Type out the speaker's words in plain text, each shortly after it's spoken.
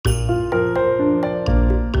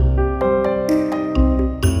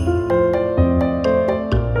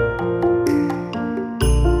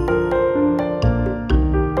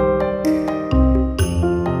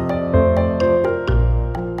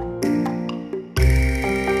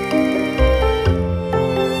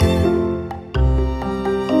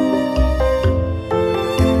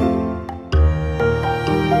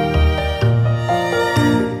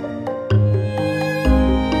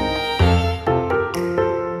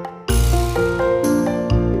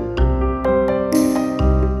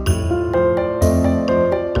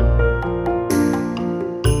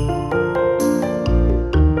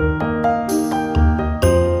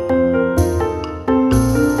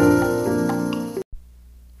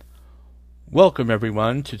Welcome,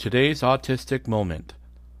 everyone, to today's Autistic Moment,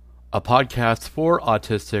 a podcast for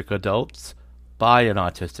autistic adults by an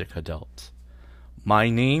autistic adult. My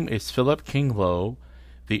name is Philip Kinglow,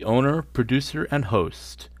 the owner, producer, and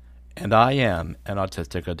host, and I am an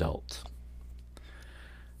autistic adult.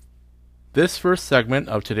 This first segment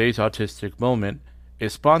of today's Autistic Moment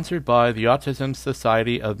is sponsored by the Autism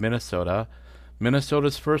Society of Minnesota,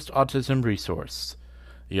 Minnesota's first autism resource.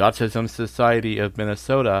 The Autism Society of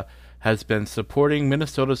Minnesota has been supporting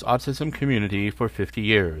Minnesota's autism community for 50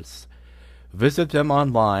 years. Visit them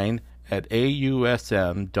online at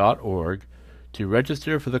ausm.org to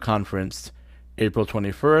register for the conference April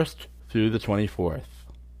 21st through the 24th.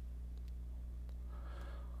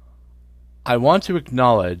 I want to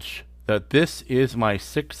acknowledge that this is my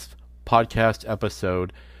 6th podcast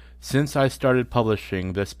episode since I started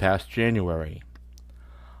publishing this past January.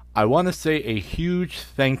 I want to say a huge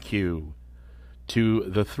thank you to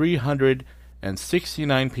the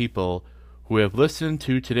 369 people who have listened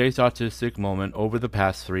to today's Autistic Moment over the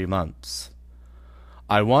past 3 months.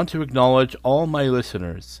 I want to acknowledge all my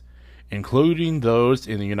listeners, including those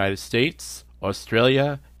in the United States,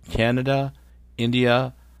 Australia, Canada,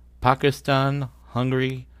 India, Pakistan,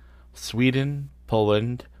 Hungary, Sweden,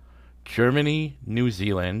 Poland, Germany, New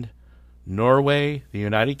Zealand, Norway, the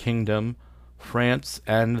United Kingdom, France,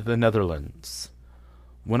 and the Netherlands.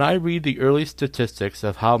 When I read the early statistics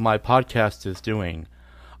of how my podcast is doing,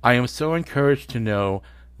 I am so encouraged to know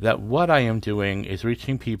that what I am doing is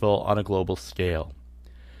reaching people on a global scale.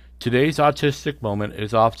 Today's Autistic Moment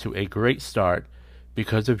is off to a great start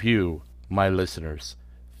because of you, my listeners.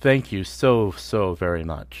 Thank you so very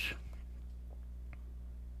much.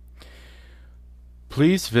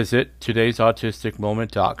 Please visit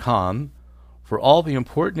todaysautisticmoment.com for all the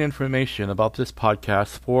important information about this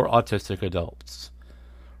podcast for autistic adults.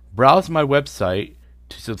 Browse my website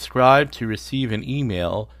to subscribe to receive an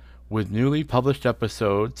email with newly published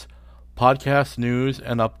episodes, podcast news,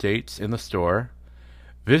 and updates in the store.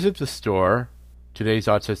 Visit the store,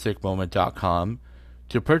 todaysautisticmoment.com,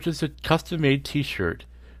 to purchase a custom-made t-shirt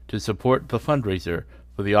to support the fundraiser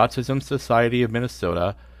for the Autism Society of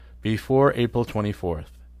Minnesota before April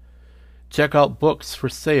 24th. Check out books for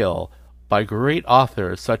sale by great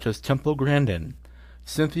authors such as Temple Grandin,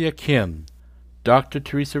 Cynthia Kim, Dr.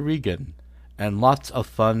 Teresa Regan, and lots of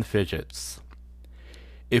fun fidgets.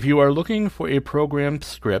 If you are looking for a program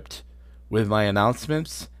script with my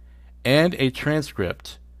announcements and a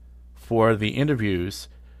transcript for the interviews,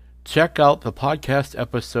 check out the podcast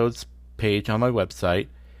episodes page on my website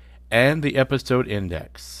and the episode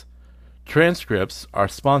index. Transcripts are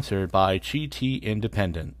sponsored by GT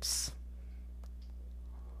Independence.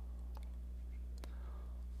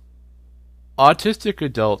 Autistic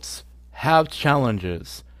adults have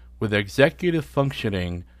challenges with executive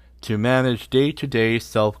functioning to manage day-to-day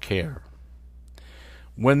self-care.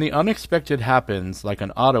 When the unexpected happens, like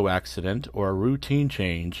an auto accident or a routine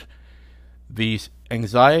change, the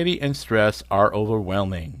anxiety and stress are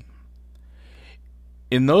overwhelming.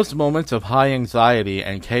 In those moments of high anxiety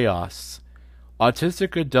and chaos,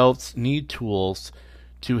 autistic adults need tools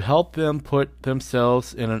to help them put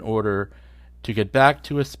themselves in an order to get back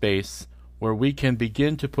to a space where we can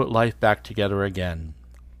begin to put life back together again.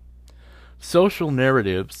 Social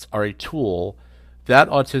narratives are a tool that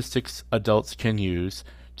autistic adults can use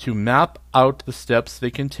to map out the steps they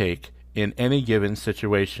can take in any given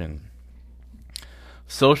situation.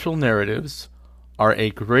 Social narratives are a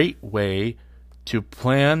great way to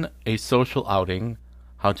plan a social outing,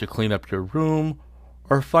 how to clean up your room,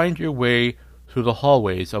 or find your way through the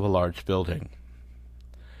hallways of a large building.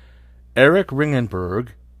 Eric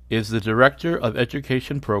Ringenberg is the Director of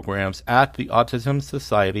Education Programs at the Autism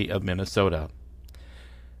Society of Minnesota.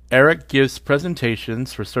 Eric gives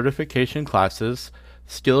presentations for certification classes,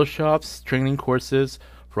 skill shops, training courses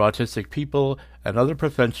for autistic people, and other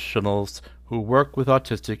professionals who work with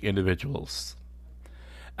autistic individuals.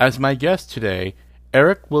 As my guest today,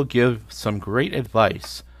 Eric will give some great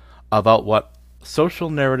advice about what social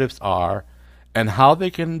narratives are and how they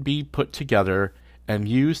can be put together and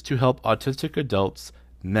used to help autistic adults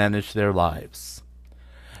manage their lives.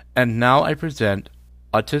 And now I present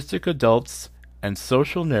Autistic Adults and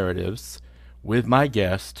Social Narratives with my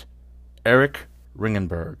guest, Eric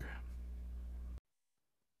Ringenberg.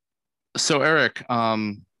 So Eric,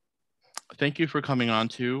 thank you for coming on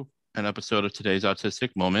to an episode of today's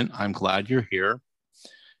Autistic Moment. I'm glad you're here.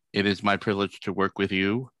 It is my privilege to work with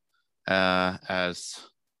you as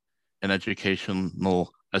an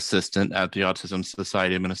educational assistant at the Autism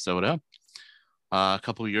Society of Minnesota. A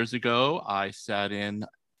couple of years ago, I sat in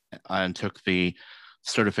and took the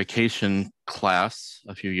certification class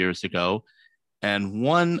a few years ago, And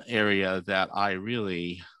one area that I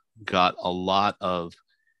really got a lot of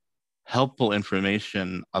helpful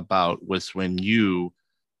information about was when you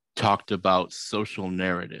talked about social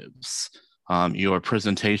narratives. Your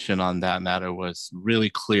presentation on that matter was really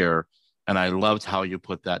clear, and I loved how you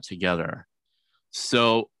put that together.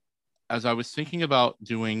 So, as I was thinking about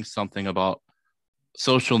doing something about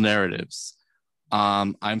social narratives,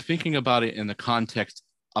 I'm thinking about it in the context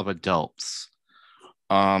of adults.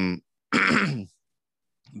 Um,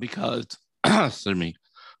 because, excuse me,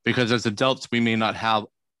 because as adults, we may not have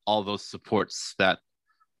all those supports that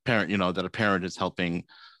that a parent is helping,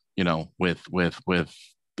 with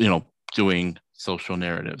doing social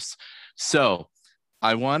narratives. So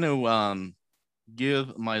I want to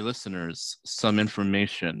give my listeners some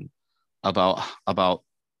information about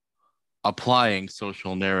applying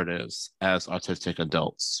social narratives as autistic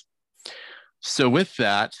adults. So with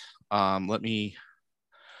that, let me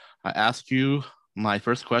ask you my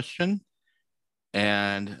first question.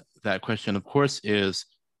 And that question, of course, is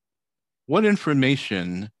what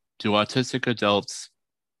information do autistic adults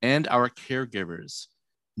and our caregivers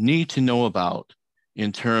need to know about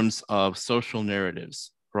in terms of social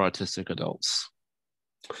narratives for autistic adults?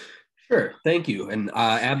 Sure. Thank you. And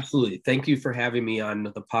absolutely. Thank you for having me on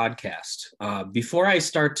the podcast. Before I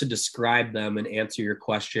start to describe them and answer your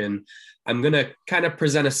question, I'm going to kind of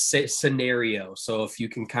present a scenario. So if you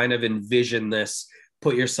can kind of envision this,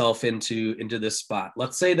 put yourself into this spot.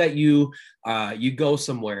 Let's say that you go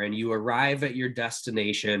somewhere and you arrive at your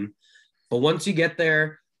destination, but once you get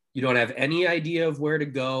there, you don't have any idea of where to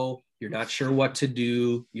go. You're not sure what to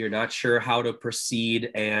do. You're not sure how to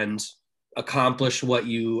proceed and accomplish what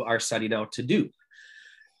you are setting out to do.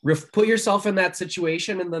 Put yourself in that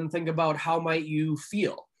situation and then think about how might you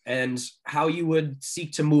feel and how you would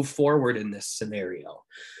seek to move forward in this scenario.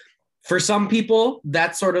 For some people,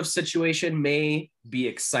 that sort of situation may be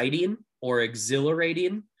exciting or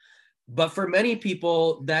exhilarating, but for many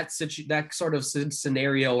people, that sort of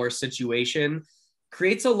scenario or situation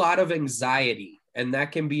creates a lot of anxiety, and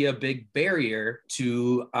that can be a big barrier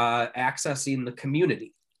to accessing the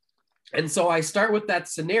community. And so I start with that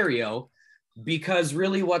scenario because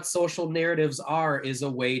really what social narratives are is a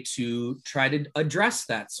way to try to address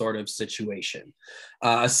that sort of situation.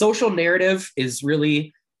 A social narrative is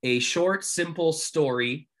really a short, simple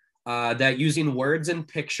story that using words and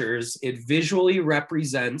pictures, it visually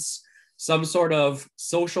represents some sort of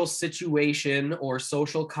social situation or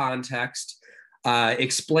social context,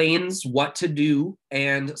 explains what to do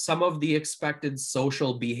and some of the expected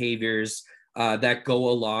social behaviors that go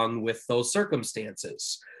along with those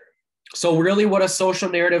circumstances. So really what a social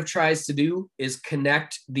narrative tries to do is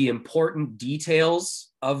connect the important details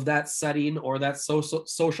of that setting or that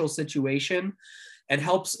social situation and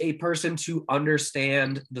helps a person to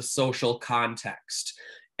understand the social context.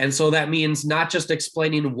 And so that means not just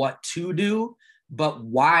explaining what to do, but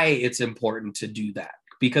why it's important to do that.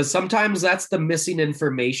 Because sometimes that's the missing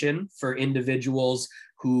information for individuals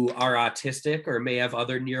who are autistic or may have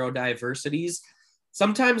other neurodiversities.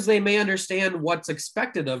 Sometimes they may understand what's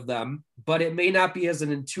expected of them, but it may not be as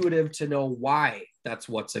intuitive to know why that's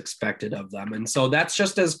what's expected of them. And so that's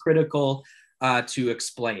just as critical to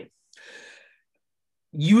explain.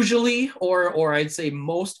 Usually, or I'd say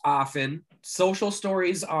most often, social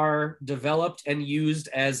stories are developed and used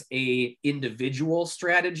as a individual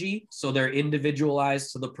strategy. So they're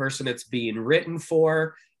individualized to the person it's being written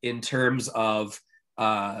for in terms of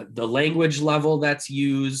the language level that's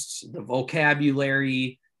used, the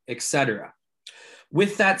vocabulary, etc.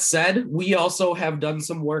 With that said, we also have done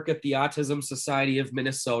some work at the Autism Society of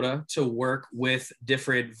Minnesota to work with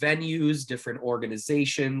different venues, different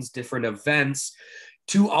organizations, different events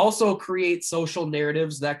to also create social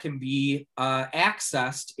narratives that can be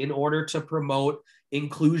accessed in order to promote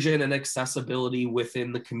inclusion and accessibility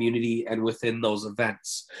within the community and within those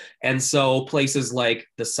events. And so places like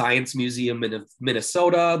the Science Museum in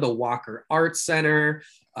Minnesota, the Walker Arts Center,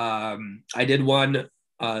 I did one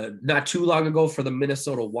not too long ago for the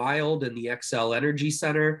Minnesota Wild and the Xcel Energy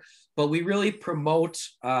Center, but we really promote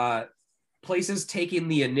places taking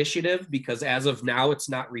the initiative because as of now, it's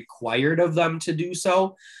not required of them to do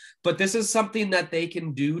so. But this is something that they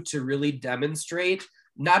can do to really demonstrate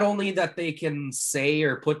not only that they can say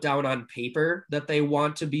or put down on paper that they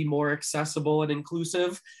want to be more accessible and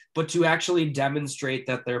inclusive, but to actually demonstrate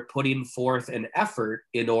that they're putting forth an effort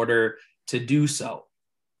in order to do so.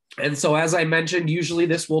 And so, as I mentioned, usually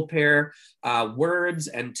this will pair words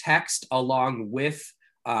and text along with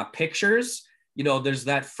pictures. You know, there's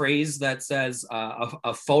that phrase that says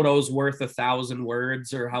a photo's worth 1,000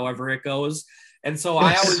 words or however it goes. And so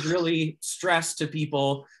I always really stress to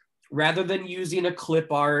people rather than using a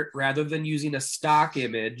clip art, rather than using a stock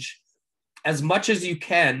image, as much as you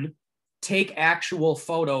can, take actual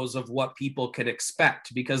photos of what people can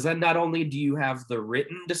expect, because then not only do you have the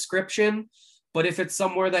written description, but if it's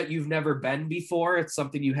somewhere that you've never been before, it's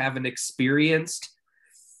something you haven't experienced,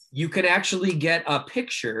 you can actually get a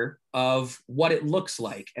picture of what it looks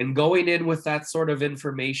like. And going in with that sort of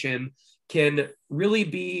information can really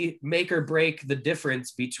be make or break the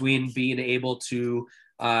difference between being able to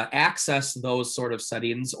access those sort of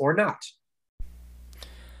settings or not.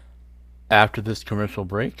 After this commercial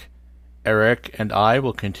break, Eric and I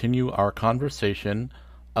will continue our conversation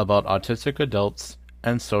about autistic adults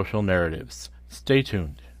and social narratives. Stay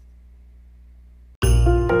tuned.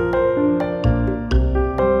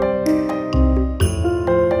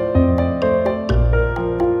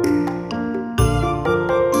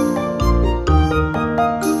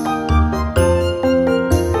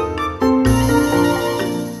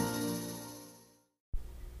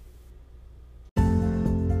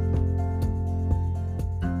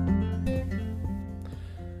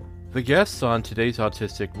 The guests on today's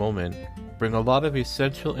Autistic Moment bring a lot of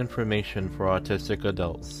essential information for autistic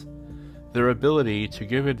adults. Their ability to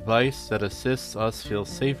give advice that assists us feel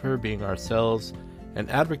safer being ourselves and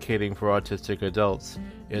advocating for autistic adults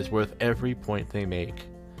is worth every point they make.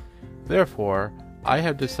 Therefore, I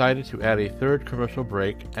have decided to add a third commercial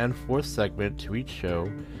break and fourth segment to each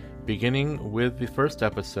show, beginning with the first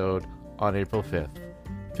episode on April 5th.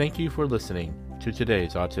 Thank you for listening to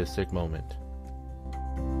today's Autistic Moment.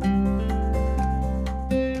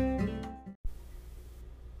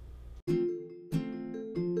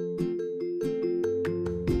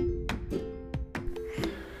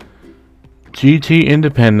 GT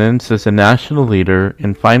Independence is a national leader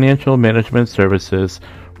in financial management services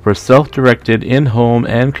for self-directed in-home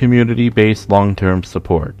and community-based long-term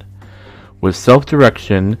support. With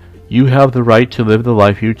self-direction, you have the right to live the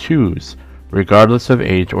life you choose, regardless of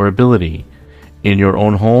age or ability, in your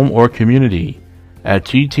own home or community. At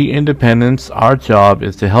GT Independence, our job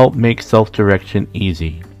is to help make self-direction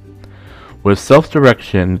easy. With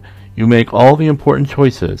self-direction, you make all the important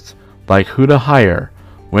choices, like who to hire,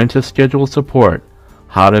 when to schedule support,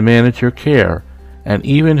 how to manage your care, and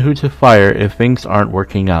even who to fire if things aren't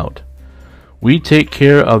working out. We take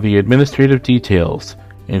care of the administrative details,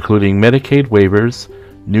 including Medicaid waivers,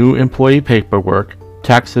 new employee paperwork,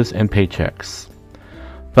 taxes, and paychecks.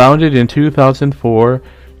 Founded in 2004,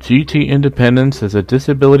 GT Independence is a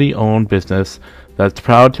disability-owned business that's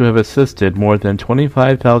proud to have assisted more than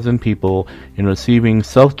 25,000 people in receiving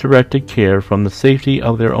self-directed care from the safety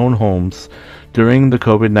of their own homes during the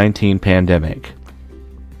COVID-19 pandemic.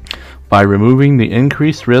 By removing the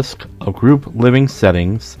increased risk of group living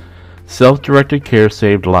settings, self-directed care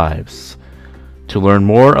saved lives. To learn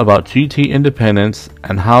more about GT Independence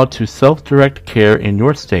and how to self-direct care in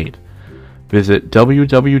your state, visit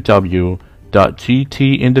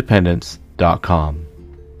www.gtindependence.com.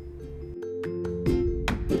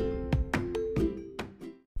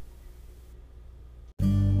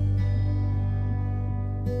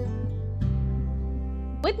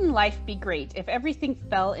 Wouldn't life be great if everything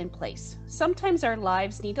fell in place? Sometimes our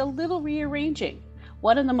lives need a little rearranging.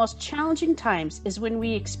 One of the most challenging times is when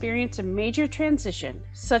we experience a major transition,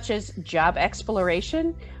 such as job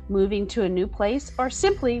exploration, moving to a new place, or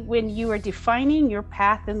simply when you are defining your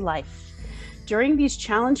path in life. During these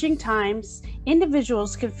challenging times,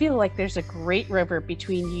 individuals can feel like there's a great river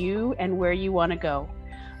between you and where you want to go.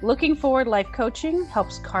 Looking Forward Life Coaching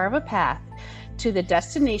helps carve a path to the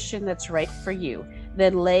destination that's right for you.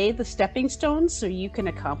 Then lay the stepping stones so you can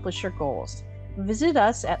accomplish your goals. Visit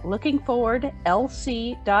us at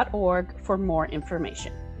lookingforwardlc.org for more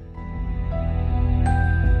information.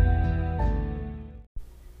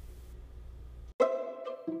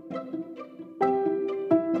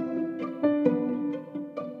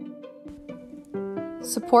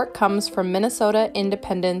 Support comes from Minnesota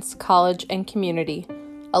Independence College and Community,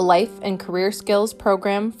 a life and career skills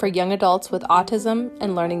program for young adults with autism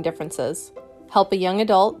and learning differences. Help a young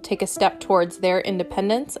adult take a step towards their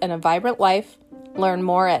independence and a vibrant life. Learn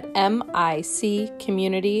more at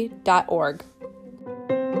miccommunity.org.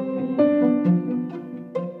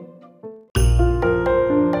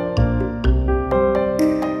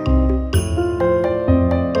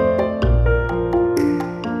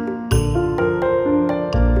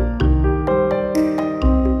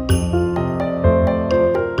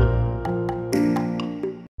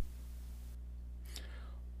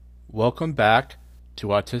 Welcome back to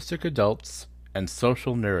Autistic Adults and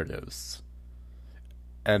Social Narratives.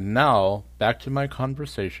 And now, back to my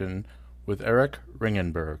conversation with Eric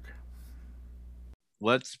Ringenberg.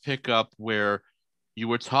 Let's pick up where you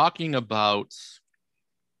were talking about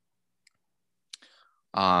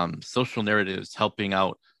social narratives helping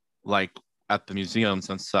out, like at the museums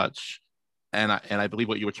and such. And I believe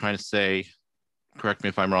what you were trying to say, correct me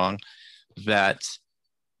if I'm wrong, that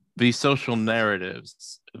these social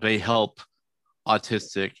narratives, they help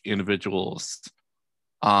autistic individuals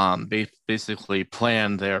basically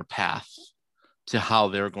plan their path to how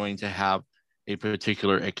they're going to have a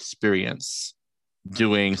particular experience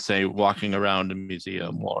doing, say, walking around a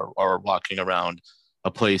museum or walking around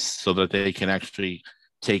a place, so that they can actually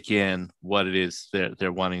take in what it is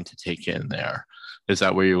they're wanting to take in there. Is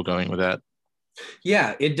that where you were going with that?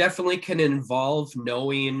 Yeah, it definitely can involve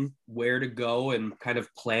knowing where to go and kind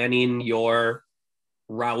of planning your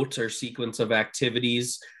route or sequence of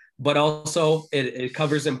activities, but also it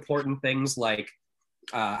covers important things like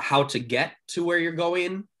how to get to where you're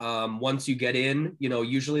going. Once you get in,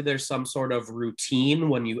 usually there's some sort of routine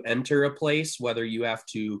when you enter a place, whether you have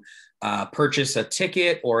to purchase a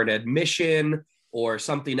ticket or an admission or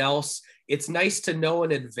something else. It's nice to know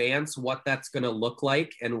in advance what that's going to look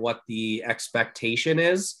like and what the expectation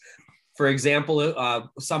is. For example,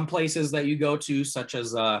 some places that you go to, such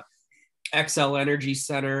as XL Energy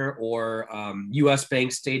Center or US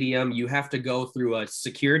Bank Stadium, you have to go through a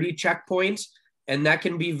security checkpoint, and that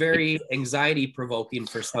can be very anxiety provoking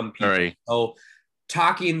for some people. Right. So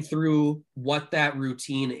talking through what that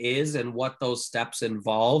routine is and what those steps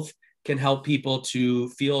involve can help people to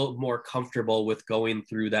feel more comfortable with going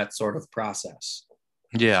through that sort of process.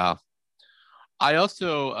 Yeah. I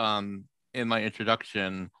also, in my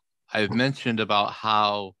introduction, I've mentioned about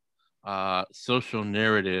how social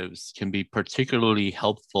narratives can be particularly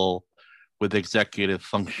helpful with executive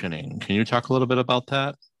functioning. Can you talk a little bit about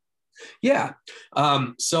that? Yeah.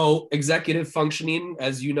 So executive functioning,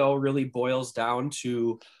 as you know, really boils down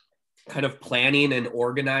to kind of planning and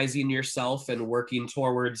organizing yourself and working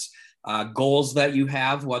towards goals that you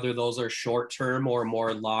have, whether those are short-term or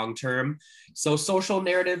more long-term. So social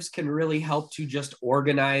narratives can really help to just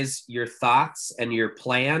organize your thoughts and your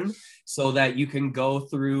plan so that you can go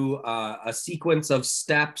through a sequence of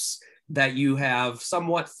steps that you have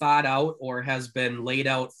somewhat thought out or has been laid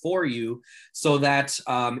out for you, so that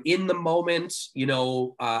in the moment,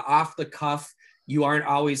 off the cuff, you aren't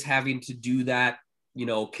always having to do that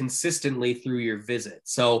consistently through your visit.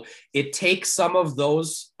 So it takes some of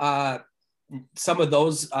those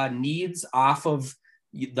needs off of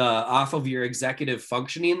your executive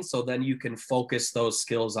functioning, so then you can focus those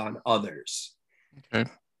skills on others. Okay.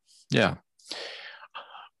 Yeah.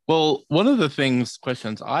 Well, one of the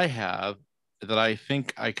questions I have that I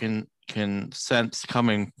think I can sense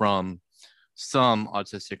coming from some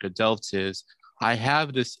autistic adults is, I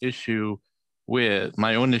have this issue with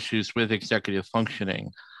my own issues with executive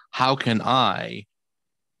functioning. How can I,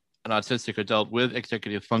 an autistic adult with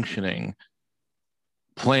executive functioning,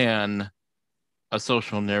 plan a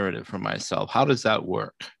social narrative for myself? How does that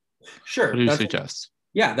work? Sure. What do you suggest?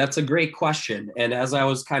 Yeah, that's a great question. And as I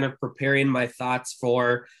was kind of preparing my thoughts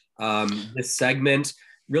for this segment,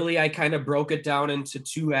 really, I kind of broke it down into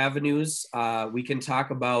two avenues. We can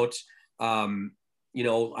talk about,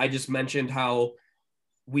 I just mentioned how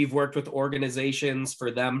we've worked with organizations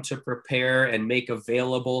for them to prepare and make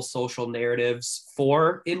available social narratives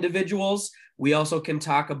for individuals. We also can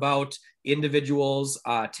talk about individuals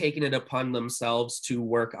taking it upon themselves to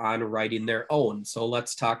work on writing their own. So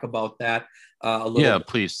let's talk about that a little bit.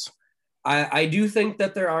 Please. I do think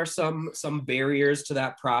that there are some barriers to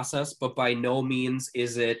that process, but by no means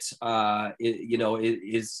is it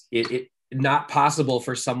not possible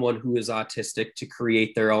for someone who is autistic to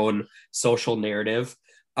create their own social narrative.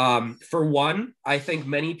 For one, I think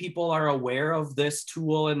many people are aware of this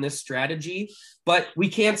tool and this strategy, but we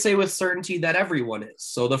can't say with certainty that everyone is.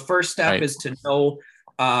 So the first step is to know,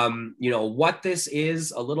 what this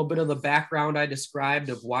is, a little bit of the background I described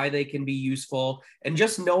of why they can be useful, and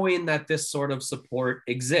just knowing that this sort of support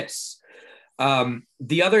exists.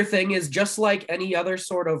 The other thing is, just like any other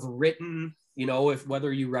sort of written, if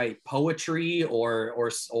whether you write poetry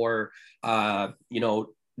or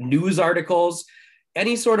news articles,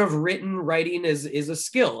 any sort of written writing is a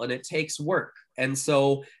skill and it takes work. And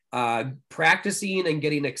so practicing and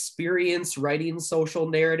getting experience writing social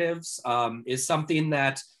narratives is something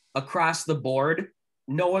that across the board,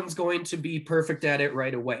 no one's going to be perfect at it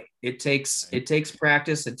right away. It takes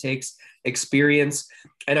practice, it takes experience.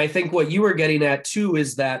 And I think what you were getting at too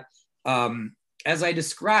is that, as I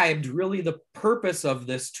described, really the purpose of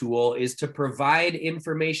this tool is to provide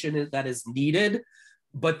information that is needed,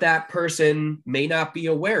 but that person may not be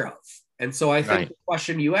aware of. And so I think the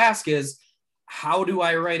question you ask is, how do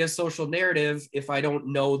I write a social narrative if I don't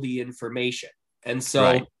know the information? And so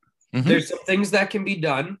Right. Mm-hmm. there's some things that can be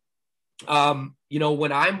done.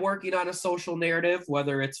 When I'm working on a social narrative,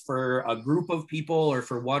 whether it's for a group of people or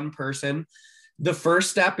for one person, the first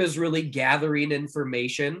step is really gathering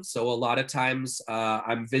information. So a lot of times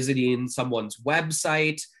I'm visiting someone's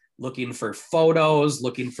website, looking for photos,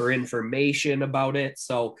 looking for information about it.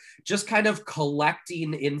 So just kind of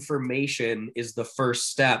collecting information is the first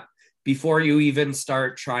step before you even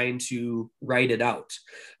start trying to write it out.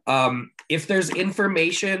 If there's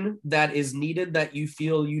information that is needed that you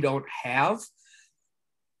feel you don't have,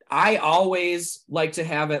 I always like to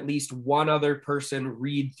have at least one other person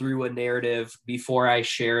read through a narrative before I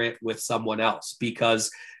share it with someone else,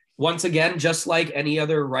 because once again, just like any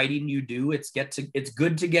other writing you do, it's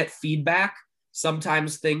good to get feedback.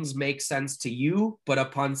 Sometimes things make sense to you, but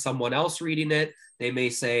upon someone else reading it, they may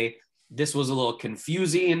say, this was a little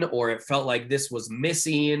confusing, or it felt like this was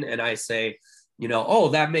missing. And I say, oh,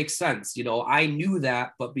 that makes sense. I knew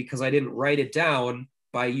that, but because I didn't write it down,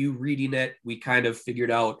 by you reading it, we kind of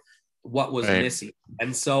figured out what was missing.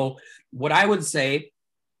 And so what I would say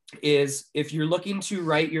is, if you're looking to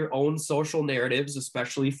write your own social narratives,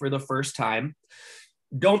 especially for the first time,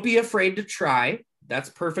 don't be afraid to try. That's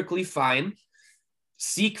perfectly fine.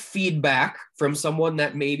 Seek feedback from someone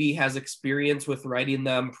that maybe has experience with writing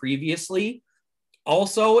them previously.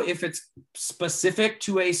 Also, if it's specific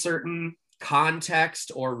to a certain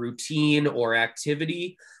context or routine or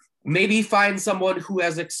activity, maybe find someone who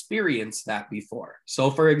has experienced that before.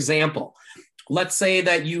 So for example, let's say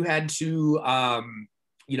that you had to,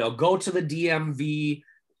 go to the DMV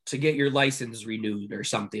to get your license renewed or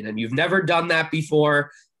something, and you've never done that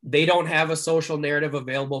before. They don't have a social narrative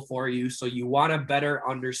available for you. So you want a better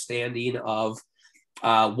understanding of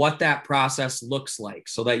what that process looks like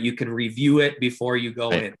so that you can review it before you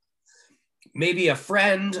go in. Maybe a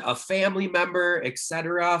friend, a family member,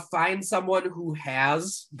 etc. Find someone who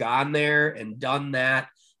has gone there and done that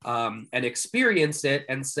and experienced it,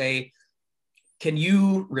 and say, can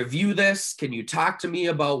you review this? Can you talk to me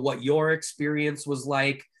about what your experience was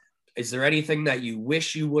like? Is there anything that you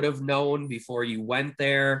wish you would have known before you went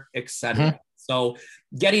there, etc.? Mm-hmm. So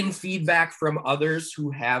getting feedback from others who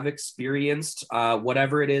have experienced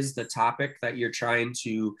whatever it is, the topic that you're trying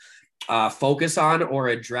to focus on or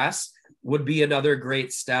address, would be another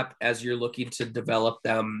great step as you're looking to develop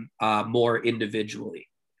them more individually.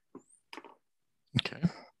 Okay,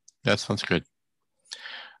 that sounds good.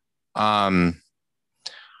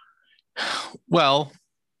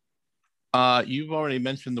 You've already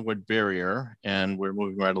mentioned the word barrier, and we're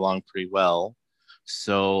moving right along pretty well.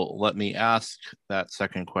 So let me ask that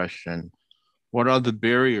second question. What are the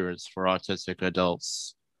barriers for autistic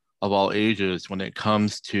adults of all ages when it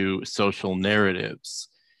comes to social narratives?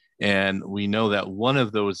 And we know that one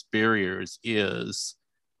of those barriers is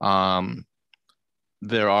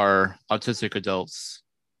there are autistic adults,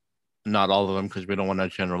 not all of them, because we don't want to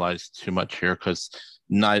generalize too much here, because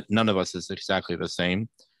none of us is exactly the same,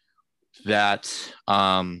 that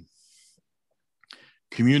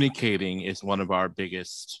communicating is one of our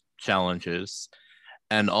biggest challenges,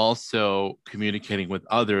 and also communicating with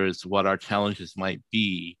others what our challenges might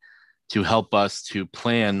be to help us to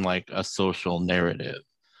plan like a social narrative.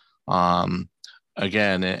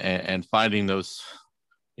 Again, and finding those,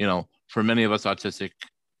 for many of us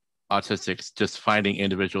autistics, just finding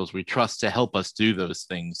individuals we trust to help us do those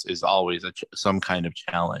things is always some kind of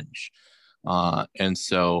challenge. And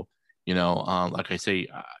so, like I say,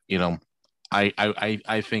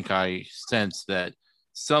 I think I sense that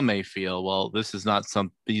some may feel, well,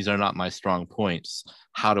 these are not my strong points.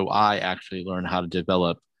 How do I actually learn how to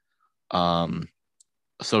develop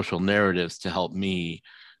social narratives to help me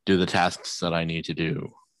do the tasks that I need to do?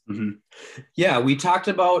 Mm-hmm. Yeah, we talked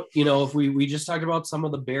about, if we just talked about some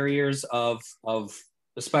of the barriers of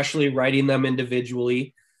especially writing them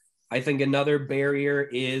individually. I think another barrier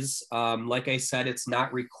is, like I said, it's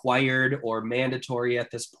not required or mandatory at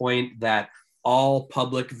this point that all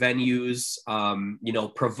public venues,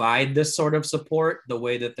 provide this sort of support the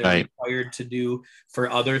way that they're required to do for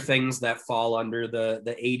other things that fall under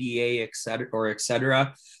the ADA, et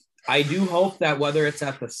cetera. I do hope that whether it's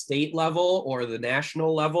at the state level or the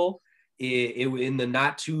national level, in the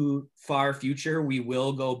not too far future, we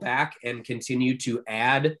will go back and continue to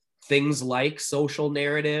add things like social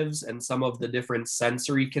narratives and some of the different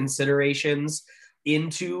sensory considerations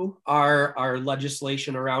into our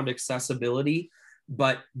legislation around accessibility.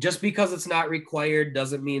 But just because it's not required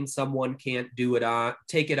doesn't mean someone can't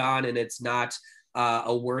take it on, and it's not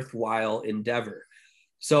a worthwhile endeavor.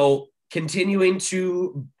 So continuing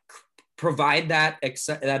to provide that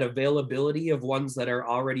availability of ones that are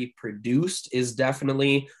already produced is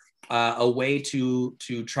definitely a way to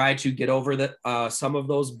try to get over some of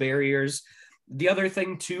those barriers. The other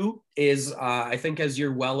thing too is I think, as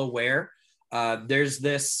you're well aware, there's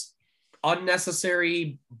this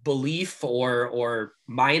unnecessary belief or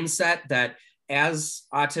mindset that as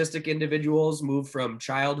autistic individuals move from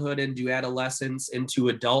childhood into adolescence into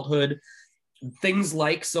adulthood, things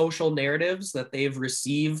like social narratives that they've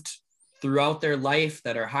received throughout their life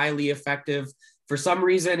that are highly effective, for some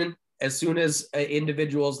reason, as soon as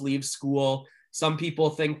individuals leave school, some people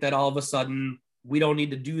think that all of a sudden we don't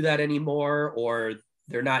need to do that anymore, or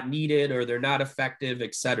they're not needed, or they're not effective,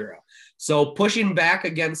 etc. So pushing back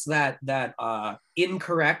against that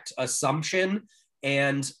incorrect assumption,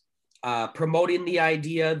 and promoting the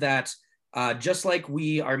idea that just like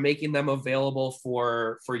we are making them available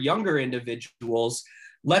for younger individuals,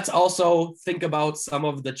 let's also think about some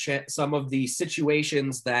of the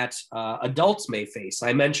situations that adults may face.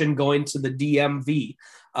 I mentioned going to the DMV,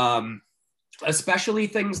 especially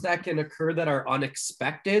things that can occur that are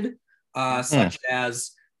unexpected, such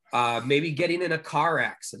as maybe getting in a car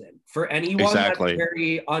accident. For anyone, Exactly. that's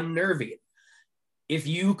very unnerving. If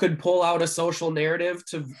you could pull out a social narrative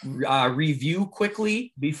to review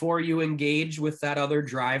quickly before you engage with that other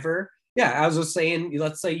driver. Yeah, I was just saying,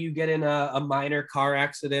 let's say you get in a minor car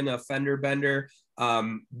accident, a fender bender.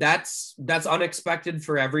 That's unexpected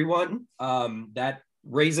for everyone. That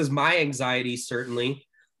raises my anxiety, certainly.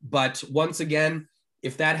 But once again,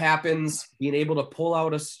 if that happens, being able to pull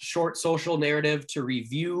out a short social narrative to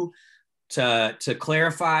review, to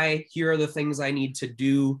clarify, here are the things I need to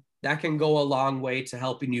do, that can go a long way to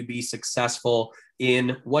helping you be successful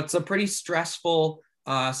in what's a pretty stressful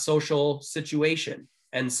social situation.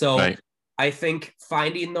 And so Right. I think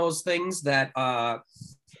finding those things that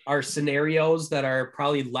are scenarios that are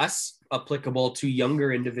probably less applicable to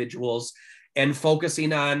younger individuals, and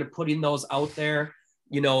focusing on putting those out there,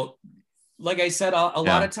 like I said, a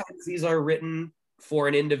lot of times these are written for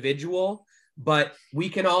an individual, but we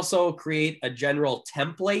can also create a general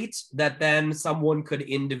template that then someone could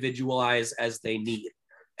individualize as they need.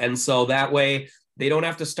 And so that way they don't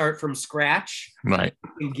have to start from scratch. Right.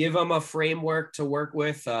 You can give them a framework to work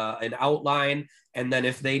with, an outline. And then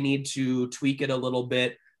if they need to tweak it a little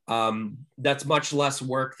bit, that's much less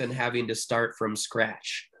work than having to start from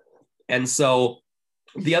scratch. And so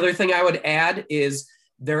the other thing I would add is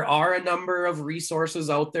there are a number of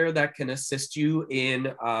resources out there that can assist you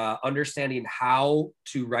in understanding how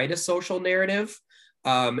to write a social narrative.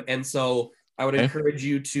 And so I would encourage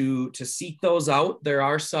you to seek those out. There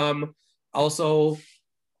are some also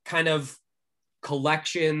kind of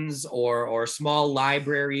collections or small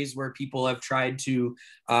libraries where people have tried to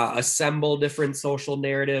assemble different social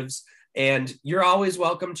narratives. And you're always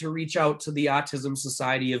welcome to reach out to the Autism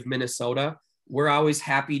Society of Minnesota. We're always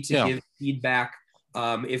happy to give feedback.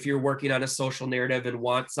 If you're working on a social narrative and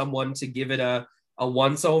want someone to give it a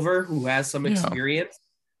once over who has some experience,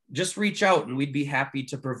 just reach out and we'd be happy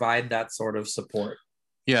to provide that sort of support.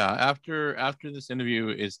 Yeah. After this interview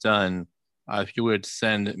is done, if you would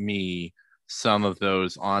send me some of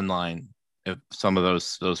those online, some of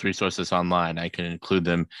those resources online, I can include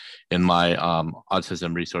them in my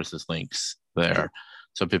autism resources links there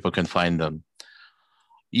so people can find them.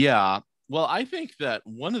 Yeah. Well, I think that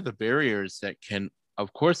one of the barriers that can,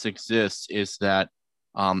 of course, exist is that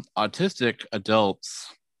autistic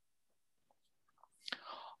adults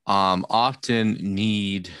often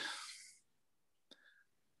need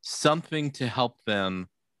something to help them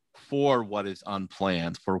for what is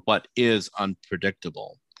unplanned, for what is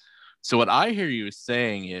unpredictable. So what I hear you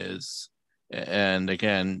saying is, and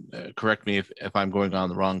again, correct me if I'm going on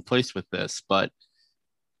the wrong place with this, but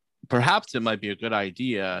perhaps it might be a good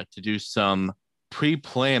idea to do some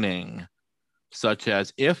pre-planning, such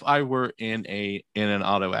as if I were in an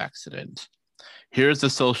auto accident, here's the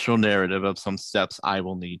social narrative of some steps I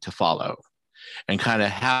will need to follow, and kind of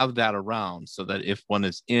have that around so that if one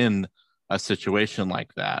is in a situation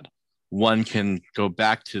like that, one can go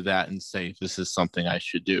back to that and say, this is something I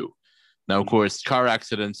should do. Now, of course, car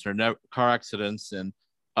accidents and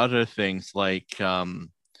other things like,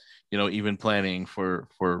 even planning for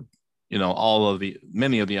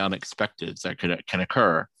many of the unexpecteds that can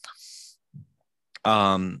occur.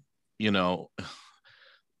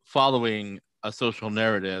 Following a social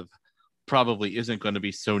narrative probably isn't going to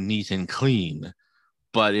be so neat and clean,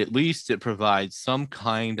 but at least it provides some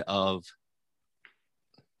kind of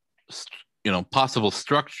possible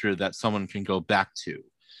structure that someone can go back to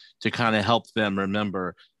kind of help them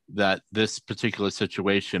remember that this particular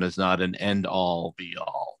situation is not an end all be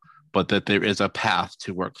all, but that there is a path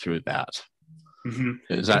to work through that.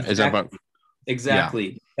 Mm-hmm. Is that about?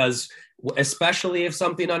 exactly. Because especially if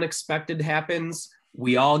something unexpected happens,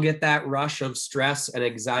 we all get that rush of stress and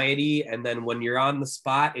anxiety. And then when you're on the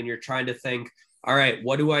spot and you're trying to think, all right,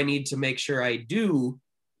 what do I need to make sure I do?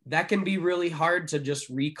 That can be really hard to just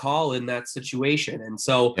recall in that situation. And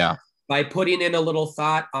so by putting in a little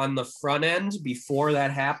thought on the front end before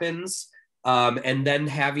that happens, and then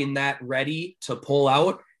having that ready to pull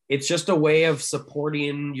out, it's just a way of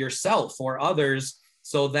supporting yourself or others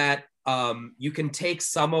so that you can take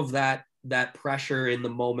some of that pressure in the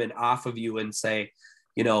moment off of you and say,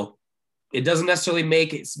 you know, it doesn't necessarily mean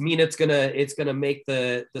it's gonna make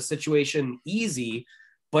the situation easy,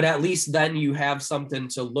 but at least then you have something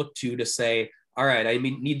to look to say, all right, I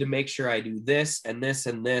need to make sure I do this and this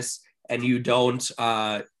and this, and you don't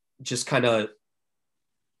just kind of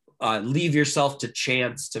leave yourself to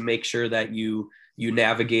chance to make sure that you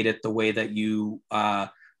navigate it the way that you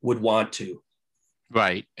would want to.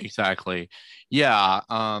 Right. Exactly. Yeah.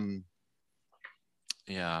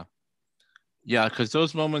 Yeah. Because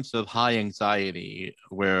those moments of high anxiety,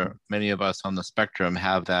 where many of us on the spectrum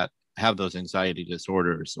have those anxiety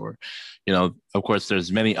disorders, or, you know, of course,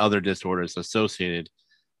 there's many other disorders associated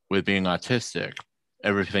with being autistic.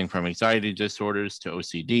 Everything from anxiety disorders to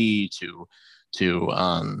OCD to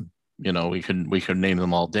you know, we could name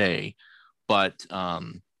them all day. But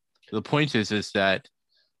the point is that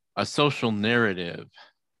a social narrative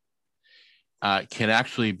can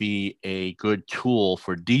actually be a good tool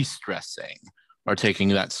for de-stressing or taking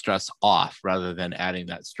that stress off rather than adding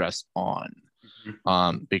that stress on.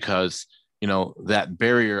 Because, you know, that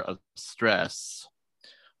barrier of stress,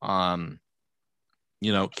 you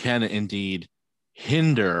know, can indeed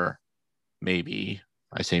hinder, maybe,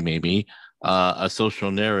 I say maybe, a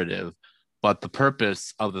social narrative. But the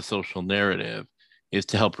purpose of the social narrative is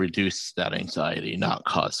to help reduce that anxiety, not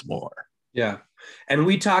cause more. Yeah. And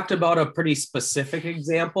we talked about a pretty specific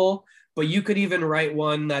example, but you could even write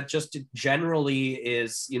one that just generally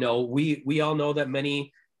is, you know, we all know that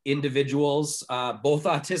many individuals, both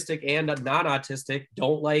autistic and non-autistic,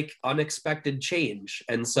 don't like unexpected change.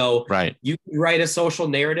 And so you can write a social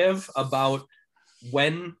narrative about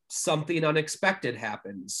when something unexpected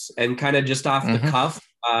happens, and kind of just off the cuff.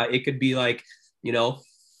 It could be like, you know,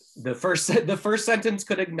 the first sentence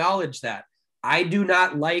could acknowledge that I do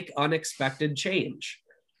not like unexpected change.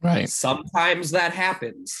 Right. Sometimes that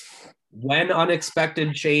happens. When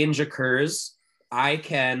unexpected change occurs, I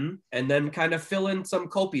can, and then kind of fill in some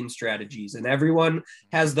coping strategies, and everyone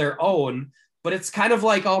has their own, but it's kind of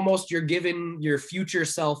like almost you're giving your future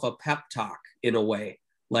self a pep talk in a way.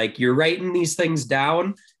 Like you're writing these things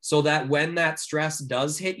down so that when that stress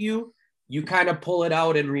does hit you, you kind of pull it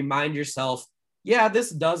out and remind yourself, yeah,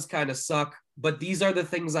 this does kind of suck, but these are the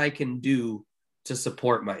things I can do to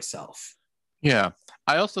support myself. Yeah.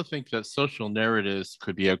 I also think that social narratives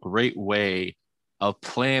could be a great way of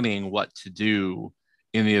planning what to do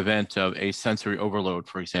in the event of a sensory overload,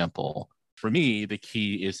 for example. For me, the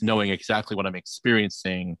key is knowing exactly what I'm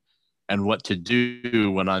experiencing and what to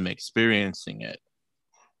do when I'm experiencing it.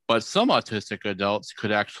 But some autistic adults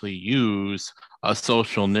could actually use a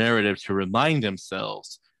social narrative to remind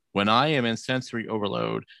themselves, when I am in sensory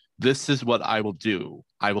overload, this is what I will do.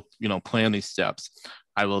 I will, you know, plan these steps.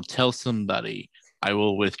 I will tell somebody. I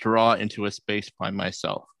will withdraw into a space by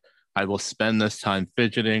myself. I will spend this time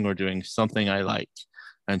fidgeting or doing something I like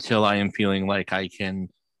until I am feeling like I can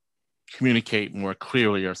communicate more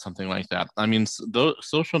clearly or something like that. I mean, those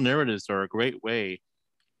social narratives are a great way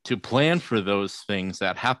to plan for those things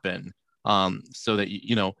that happen, so that,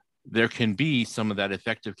 you know, there can be some of that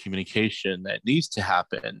effective communication that needs to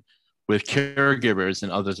happen with caregivers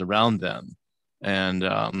and others around them. And,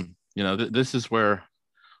 you know, this is where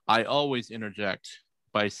I always interject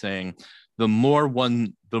by saying the more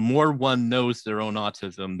one knows their own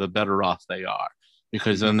autism, the better off they are,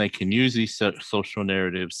 because then they can use these social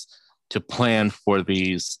narratives to plan for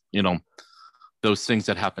these, you know, those things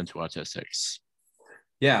that happen to autistics.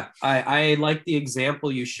 Yeah, I like the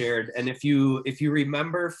example you shared. And if you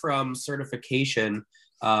remember from certification,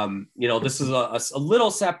 you know, this is a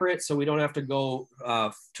little separate, so we don't have to go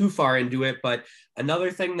too far into it. But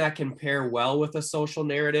another thing that can pair well with a social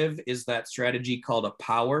narrative is that strategy called a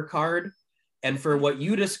power card. And for what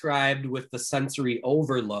you described with the sensory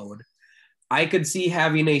overload, I could see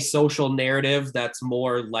having a social narrative that's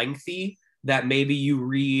more lengthy, that maybe you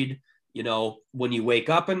read, you know, when you wake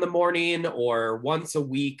up in the morning or once a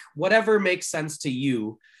week, whatever makes sense to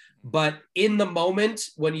you. But in the moment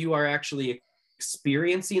when you are actually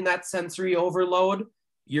experiencing that sensory overload,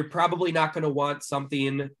 you're probably not going to want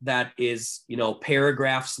something that is, you know,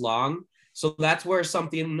 paragraphs long. So that's where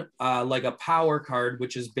something like a power card,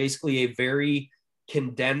 which is basically a very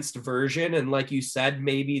condensed version. And like you said,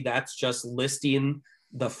 maybe that's just listing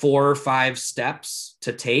the 4 or 5 steps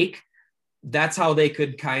to take. That's how they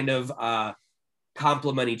could kind of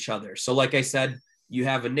complement each other. So like I said, you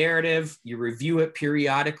have a narrative, you review it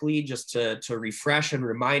periodically just to refresh and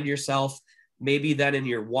remind yourself. Maybe then in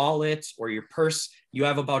your wallet or your purse, you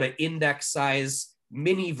have about an index size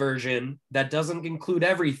mini version that doesn't include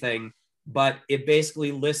everything, but it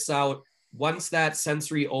basically lists out once that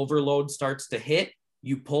sensory overload starts to hit,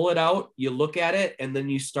 you pull it out, you look at it, and then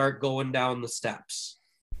you start going down the steps.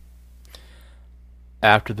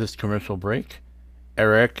 After this commercial break,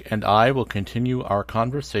 Eric and I will continue our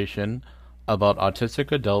conversation about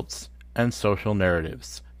autistic adults and social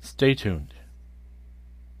narratives. Stay tuned.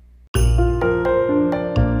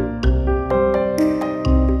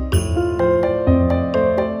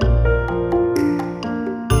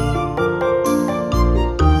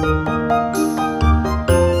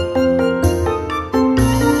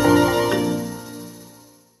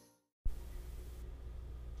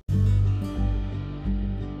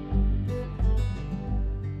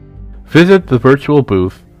 Visit the virtual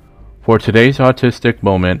booth for today's autistic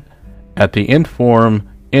moment at the Inform,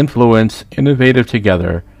 Influence, Innovative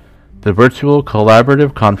Together, the virtual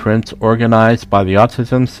collaborative conference organized by the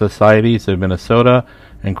Autism Societies of Minnesota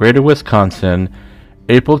and Greater Wisconsin,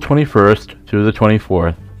 April 21st through the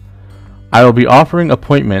 24th. I will be offering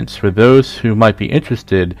appointments for those who might be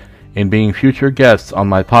interested in being future guests on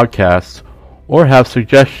my podcast or have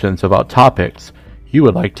suggestions about topics you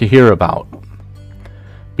would like to hear about.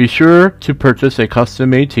 Be sure to purchase a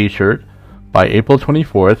custom-made t-shirt by April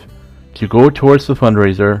 24th to go towards the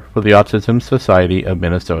fundraiser for the Autism Society of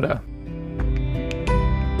Minnesota.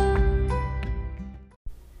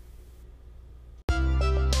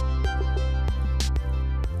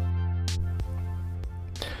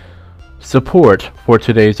 Support for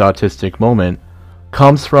today's autistic moment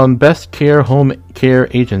comes from Best Care Home Care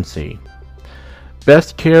Agency.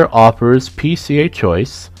 Best Care offers PCA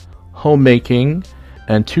Choice, homemaking,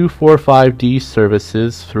 and 245D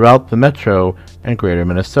services throughout the Metro and Greater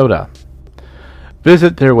Minnesota.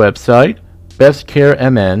 Visit their website,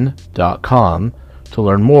 bestcaremn.com, to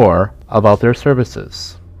learn more about their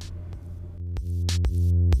services.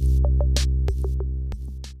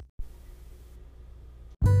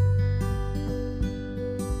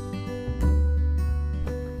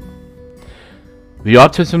 The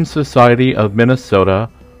Autism Society of Minnesota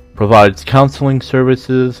provides counseling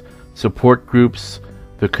services, support groups,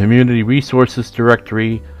 the Community Resources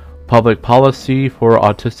Directory, Public Policy for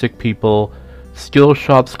Autistic People, Skill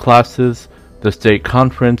Shops classes, the State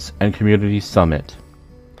Conference, and Community Summit.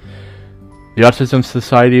 The Autism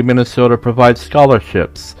Society of Minnesota provides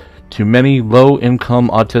scholarships to many low-income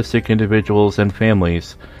autistic individuals and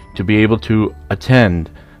families to be able to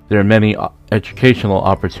attend their many educational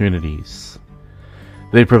opportunities.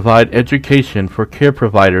 They provide education for care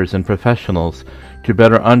providers and professionals to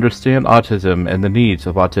better understand autism and the needs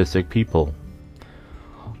of autistic people.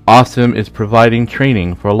 AWESOME is providing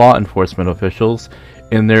training for law enforcement officials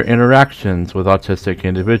in their interactions with autistic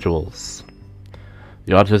individuals.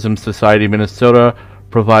 The Autism Society of Minnesota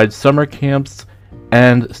provides summer camps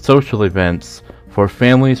and social events for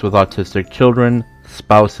families with autistic children,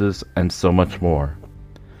 spouses, and so much more.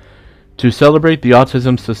 To celebrate the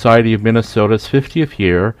Autism Society of Minnesota's 50th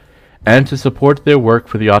year and to support their work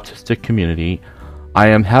for the autistic community, I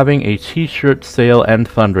am having a t-shirt sale and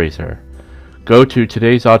fundraiser. Go to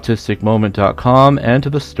todaysautisticmoment.com and to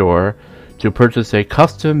the store to purchase a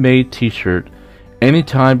custom-made t-shirt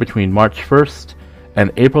anytime between March 1st and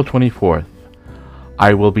April 24th.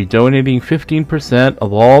 I will be donating 15%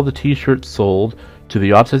 of all the t-shirts sold to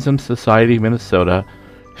the Autism Society of Minnesota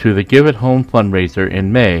through the Give at Home fundraiser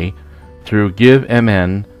in May through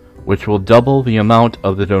GiveMN, which will double the amount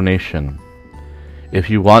of the donation. If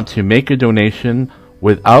you want to make a donation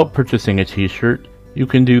without purchasing a t-shirt, you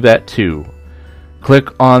can do that too. Click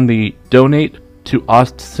on the Donate to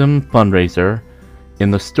Autism fundraiser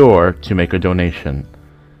in the store to make a donation.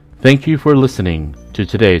 Thank you for listening to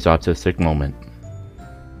today's Autistic Moment.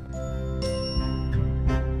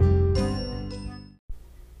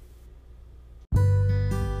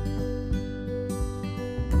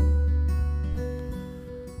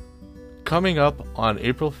 Coming up on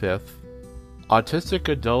April 5th, Autistic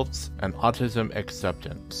Adults and Autism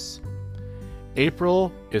Acceptance.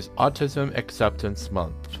 April is Autism Acceptance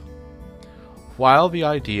Month. While the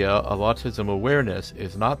idea of autism awareness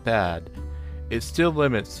is not bad, it still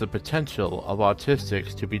limits the potential of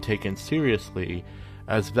autistics to be taken seriously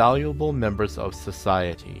as valuable members of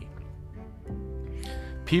society.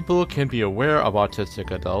 People can be aware of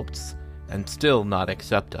autistic adults and still not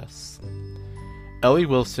accept us. Ellie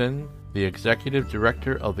Wilson, the Executive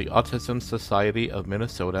Director of the Autism Society of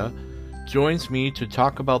Minnesota, joins me to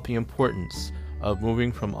talk about the importance of moving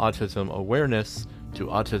from autism awareness to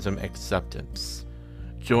autism acceptance.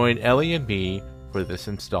 Join Ellie and me for this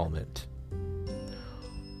installment.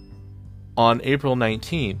 On April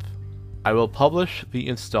 19th, I will publish the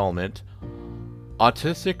installment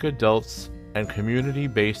Autistic Adults and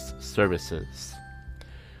Community-Based Services.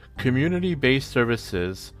 Community-based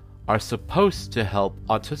services are supposed to help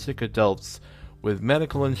autistic adults with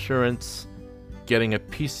medical insurance, getting a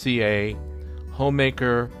PCA,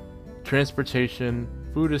 homemaker, transportation,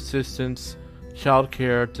 food assistance,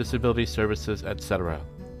 childcare, disability services, etc.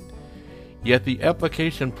 Yet the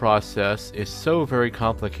application process is so very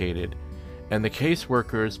complicated, and the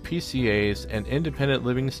caseworkers, PCAs, and independent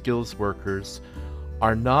living skills workers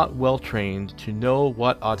are not well trained to know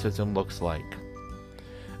what autism looks like.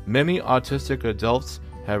 Many autistic adults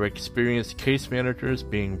have experienced case managers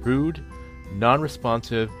being rude,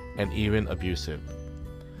 non-responsive, and even abusive.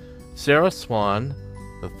 Sarah Swan,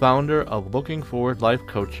 the founder of Looking Forward Life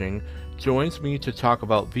Coaching, joins me to talk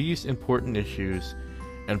about these important issues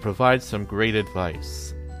and provide some great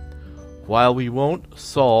advice. While we won't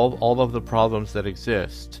solve all of the problems that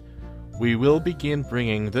exist, we will begin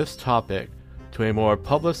bringing this topic to a more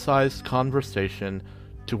publicized conversation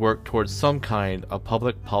to work towards some kind of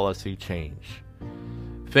public policy change.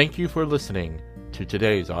 Thank you for listening to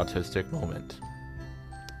today's Autistic Moment.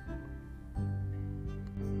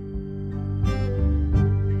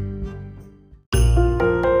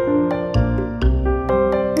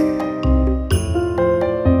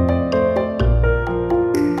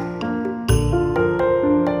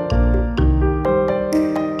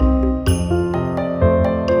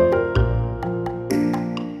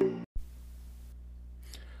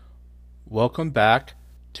 Welcome back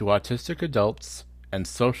to Autistic Adults and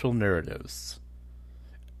Social Narratives.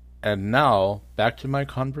 And now, back to my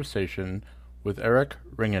conversation with Eric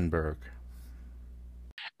Ringenberg.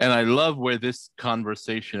 And I love where this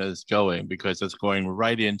conversation is going because it's going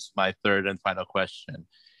right into my third and final question.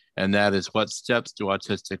 And that is, what steps do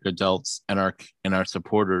autistic adults and our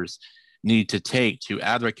supporters need to take to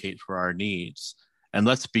advocate for our needs? And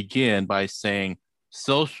let's begin by saying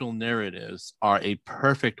social narratives are a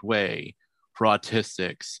perfect way for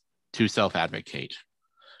autistics to self-advocate,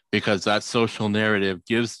 because that social narrative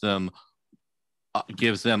gives them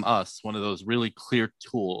us one of those really clear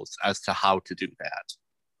tools as to how to do that.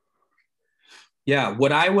 Yeah,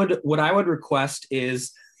 what I would request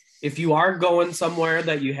is, if you are going somewhere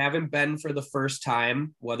that you haven't been for the first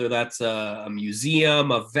time, whether that's a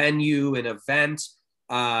museum, a venue, an event,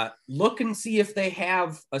 look and see if they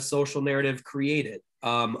have a social narrative created.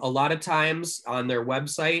 A lot of times on their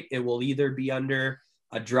website, it will either be under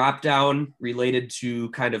a drop down related to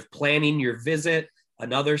kind of planning your visit.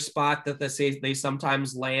 Another spot that they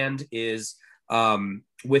sometimes land is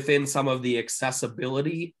within some of the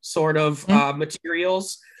accessibility sort of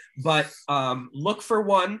materials. But look for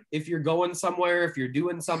one if you're going somewhere, if you're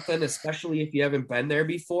doing something, especially if you haven't been there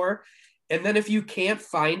before. And then if you can't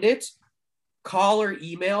find it, call or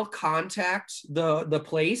email, contact the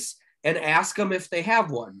place and ask them if they have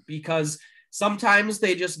one, because sometimes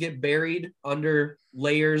they just get buried under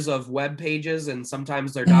layers of web pages, and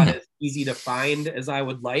sometimes they're not as easy to find as I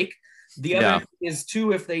would like. The other thing is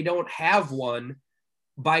too, if they don't have one,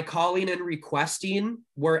 by calling and requesting,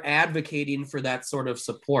 we're advocating for that sort of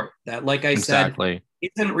support that, like I said,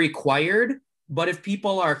 isn't required. But if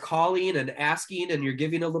people are calling and asking, and you're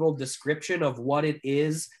giving a little description of what it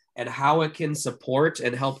is and how it can support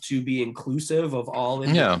and help to be inclusive of all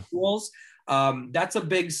individuals, that's a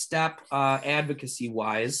big step advocacy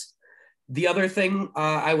wise. The other thing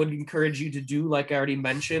I would encourage you to do, like I already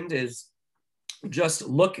mentioned, is just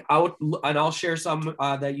look out, and I'll share some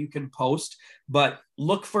that you can post, but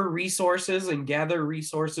look for resources and gather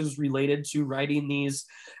resources related to writing these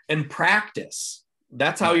and practice.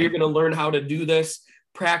 That's how you're going to learn how to do this.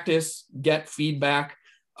 Practice, get feedback.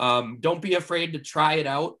 Don't be afraid to try it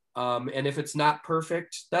out. And if it's not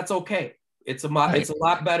perfect, that's okay. It's a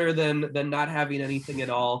lot better than not having anything at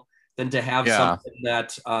all, than to have something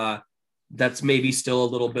that that's maybe still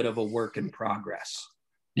a little bit of a work in progress.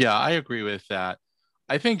 Yeah, I agree with that.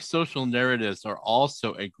 I think social narratives are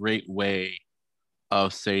also a great way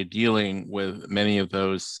of, say, dealing with many of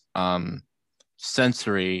those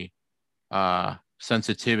sensory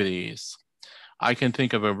sensitivities. I can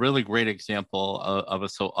think of a really great example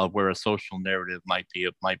of where a social narrative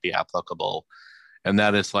might be applicable, and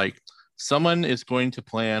that is like someone who is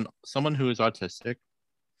autistic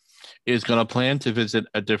is going to plan to visit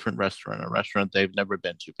a different restaurant, a restaurant they've never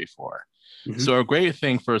been to before. Mm-hmm. So a great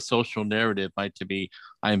thing for a social narrative might to be,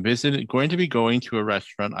 going to be going to a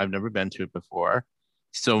restaurant I've never been to before.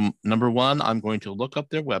 So number one, I'm going to look up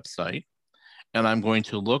their website, and I'm going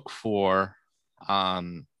to look for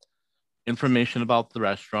information about the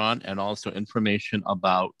restaurant and also information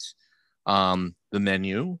about the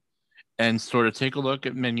menu, and sort of take a look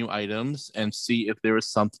at menu items and see if there is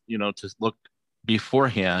something, to look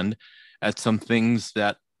beforehand at some things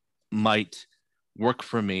that might work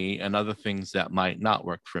for me and other things that might not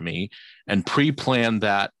work for me, and pre-plan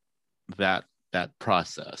that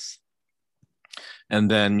process. And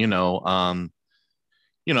then,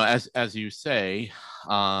 as you say,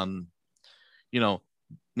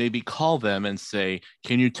 maybe call them and say,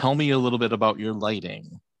 can you tell me a little bit about your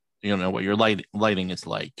lighting? What your lighting is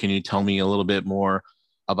like. Can you tell me a little bit more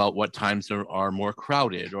about what times are more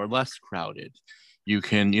crowded or less crowded? You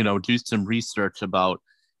can, do some research about,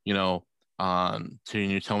 can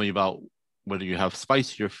you tell me about whether you have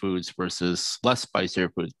spicier foods versus less spicier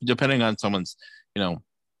foods, depending on someone's,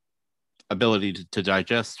 ability to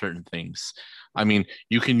digest certain things. I mean,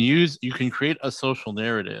 you can create a social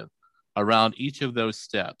narrative around each of those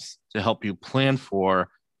steps to help you plan for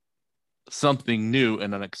something new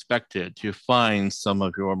and unexpected, to find some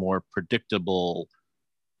of your more predictable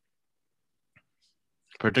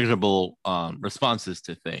responses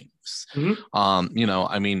to things. Mm-hmm.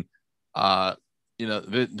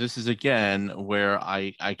 This is again where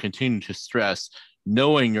I continue to stress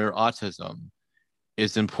knowing your autism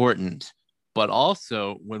is important, but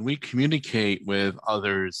also when we communicate with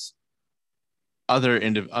other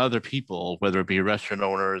people, whether it be restaurant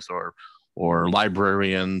owners or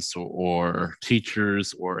librarians or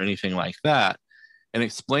teachers or anything like that, and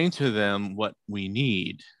explain to them what we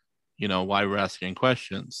need, why we're asking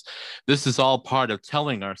questions. This is all part of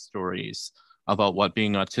telling our stories about what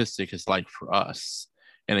being autistic is like for us.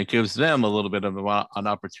 And it gives them a little bit of an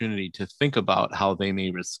opportunity to think about how they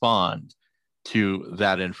may respond to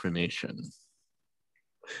that information.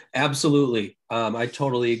 Absolutely. I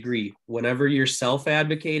totally agree. Whenever you're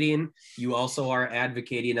self-advocating, you also are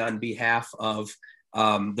advocating on behalf of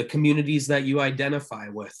the communities that you identify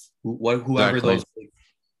with, whoever Exactly. those be.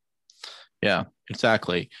 Yeah,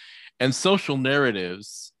 exactly. And social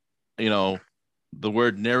narratives, the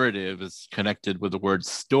word narrative is connected with the word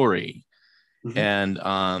story. Mm-hmm. And,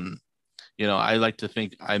 I like to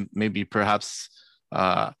think perhaps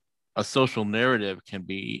a social narrative can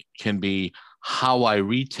be how I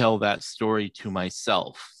retell that story to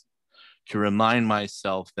myself, to remind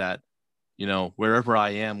myself that, wherever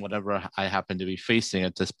I am, whatever I happen to be facing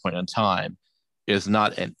at this point in time, is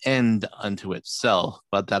not an end unto itself,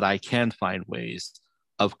 but that I can find ways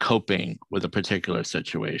of coping with a particular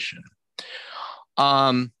situation.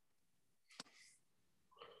 I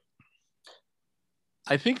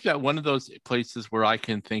think that one of those places where I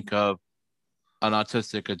can think of an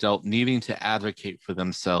autistic adult needing to advocate for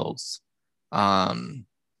themselves.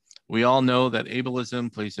 We all know that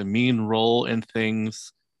ableism plays a mean role in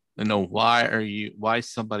things. Why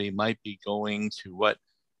somebody might be going to what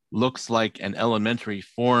looks like an elementary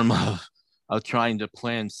form of trying to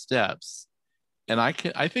plan steps. And I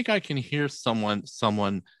think I can hear someone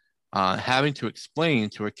having to explain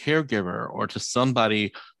to a caregiver or to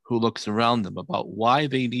somebody who looks around them about why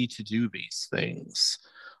they need to do these things.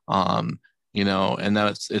 And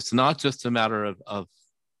that it's not just a matter of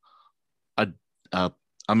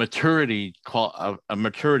a maturity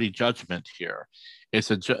judgment here.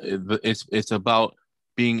 It's about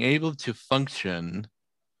being able to function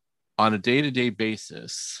on a day-to-day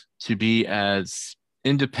basis, to be as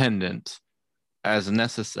independent as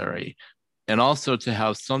necessary, and also to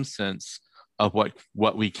have some sense of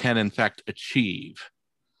what we can in fact achieve,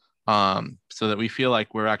 so that we feel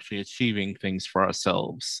like we're actually achieving things for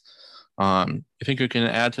ourselves. You think you can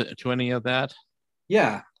add to any of that?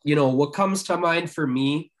 Yeah. What comes to mind for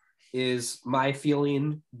me is my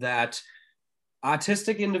feeling that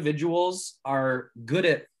autistic individuals are good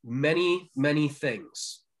at many, many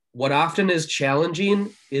things. What often is challenging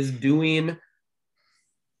is doing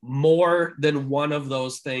more than one of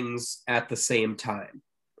those things at the same time.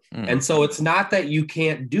 And so it's not that you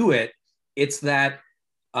can't do it. It's that,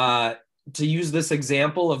 to use this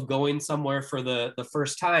example of going somewhere for the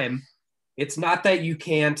first time, it's not that you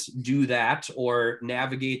can't do that or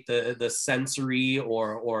navigate the sensory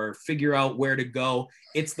or figure out where to go.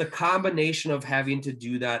 It's the combination of having to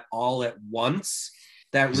do that all at once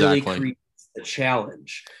that really creates the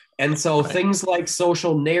challenge. And so things like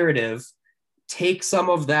social narrative take some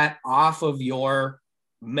of that off of your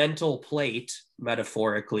mental plate,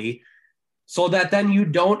 metaphorically, so that then you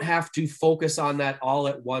don't have to focus on that all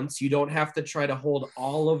at once. You don't have to try to hold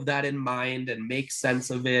all of that in mind and make sense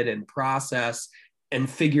of it and process and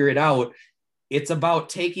figure it out. It's about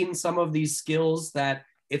taking some of these skills that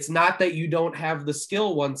it's not that you don't have the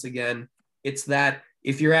skill once again. It's that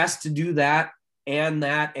if you're asked to do that and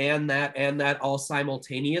that and that and that all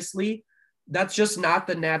simultaneously, that's just not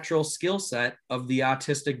the natural skill set of the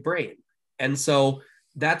autistic brain. And so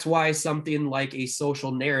that's why something like a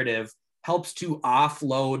social narrative helps to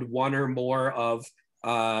offload one or more of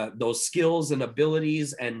those skills and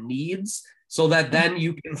abilities and needs, so that then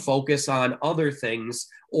you can focus on other things,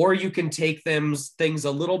 or you can take things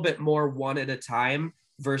a little bit more one at a time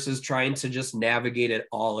versus trying to just navigate it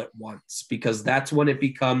all at once, because that's when it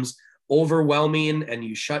becomes overwhelming and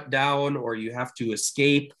you shut down or you have to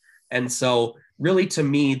escape. And so really, to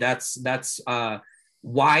me, that's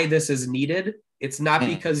why this is needed. It's not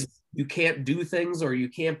because you can't do things or you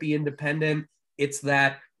can't be independent. It's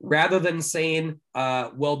that rather than saying,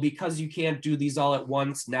 well, because you can't do these all at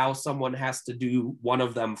once, now someone has to do one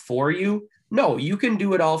of them for you. No, you can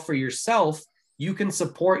do it all for yourself. You can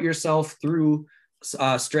support yourself through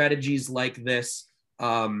strategies like this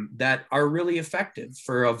that are really effective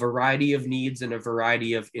for a variety of needs and a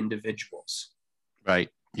variety of individuals. Right.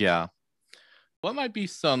 Yeah. What might be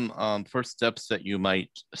some first steps that you might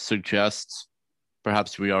suggest?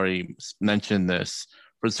 Perhaps we already mentioned this,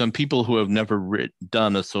 for some people who have never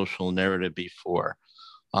done a social narrative before.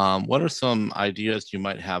 What are some ideas you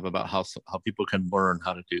might have about how people can learn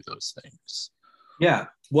how to do those things? Yeah,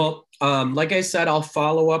 well, like I said, I'll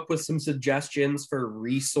follow up with some suggestions for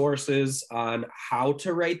resources on how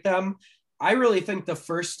to write them. I really think the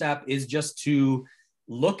first step is just to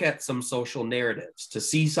look at some social narratives, to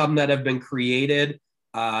see some that have been created,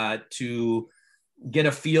 to get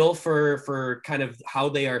a feel for kind of how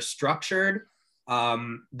they are structured.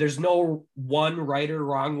 There's no one right or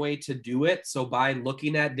wrong way to do it. So by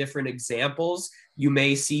looking at different examples, you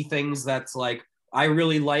may see things that's like, I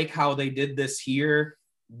really like how they did this here.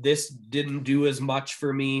 This didn't do as much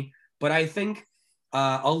for me. But I think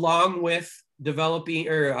along with developing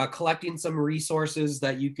or collecting some resources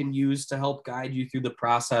that you can use to help guide you through the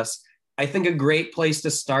process, I think a great place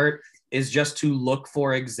to start is just to look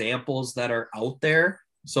for examples that are out there,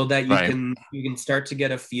 so that you can start to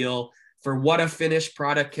get a feel for what a finished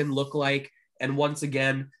product can look like. And once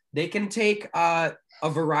again, they can take a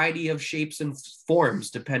variety of shapes and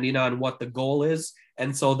forms depending on what the goal is.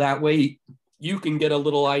 And so that way you can get a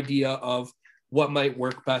little idea of what might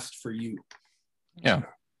work best for you. Yeah.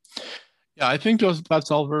 Yeah, I think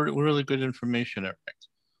that's all really good information, Eric.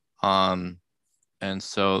 And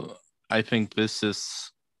so I think this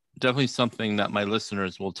is definitely something that my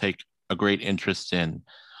listeners will take a great interest in.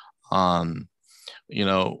 You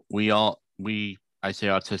know, I say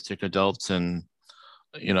autistic adults, and,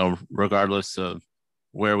 you know, regardless of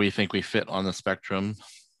where we think we fit on the spectrum,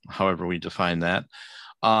 however we define that,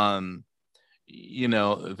 you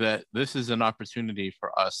know, that this is an opportunity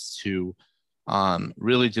for us to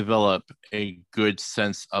really develop a good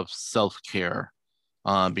sense of self-care,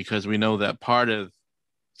 because we know that part of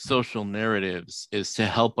social narratives is to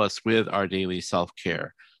help us with our daily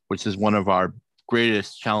self-care, which is one of our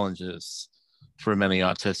greatest challenges for many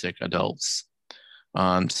autistic adults.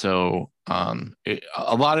 A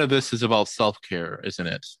lot of this is about self-care, isn't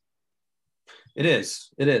it? It is.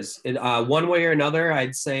 One way or another,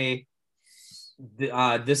 I'd say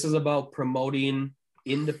this is about promoting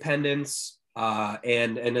independence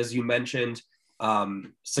and as you mentioned,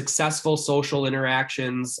 successful social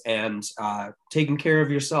interactions and taking care of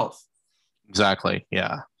yourself. Exactly.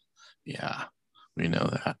 Yeah. We know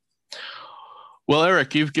that. Well,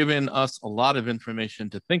 Eric, you've given us a lot of information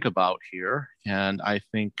to think about here, and I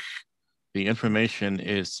think the information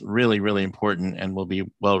is really, really important and will be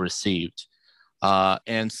well received.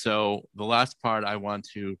 And so the last part I want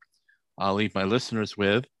to leave my listeners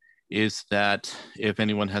with is that if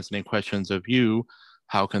anyone has any questions of you,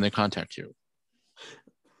 how can they contact you?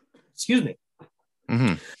 Excuse me.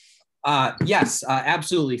 Mm-hmm. Yes,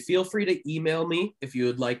 absolutely. Feel free to email me if you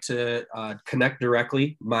would like to connect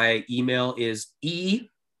directly. My email is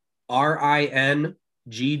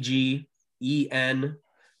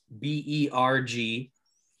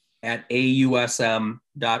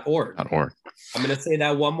erigggenberg@ausm.org. I'm going to say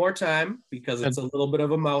that one more time because it's a little bit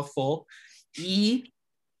of a mouthful.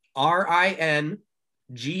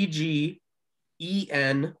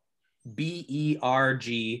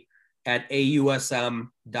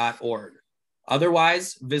 erigggenberg@ausm.org.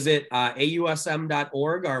 Otherwise, visit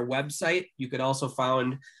ausm.org, our website. You could also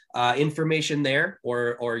find information there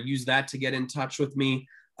or use that to get in touch with me.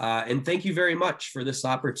 And thank you very much for this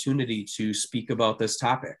opportunity to speak about this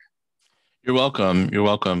topic. You're welcome. You're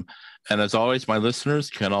welcome. And as always, my listeners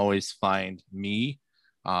can always find me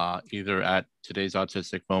either at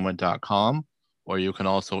todaysautisticmoment.com, or you can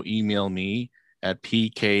also email me at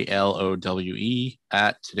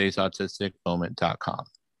pklowe@todaysautisticmoment.com.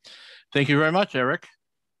 Thank you very much, Eric.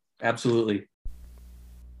 Absolutely.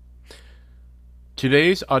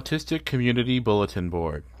 Today's Autistic Community Bulletin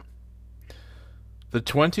Board. The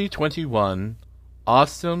 2021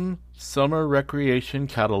 Awesome Summer Recreation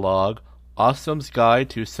Catalog, Awesome's Guide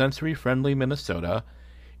to Sensory-Friendly Minnesota,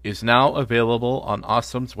 is now available on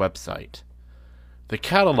Awesome's website. The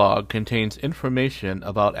catalog contains information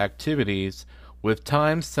about activities with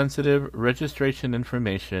time-sensitive registration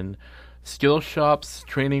information, skill shops,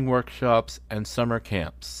 training workshops, and summer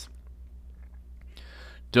camps.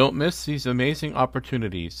 Don't miss these amazing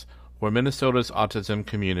opportunities for Minnesota's autism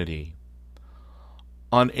community.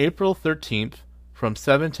 On April 13th, from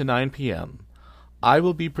 7 to 9 p.m., I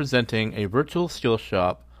will be presenting a virtual skill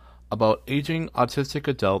shop about aging autistic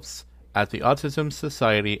adults at the Autism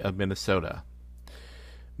Society of Minnesota.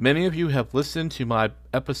 Many of you have listened to my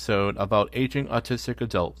episode about aging autistic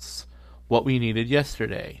adults, What We Needed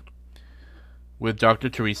Yesterday, with Dr.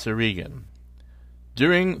 Teresa Regan.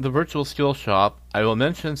 During the virtual skill shop, I will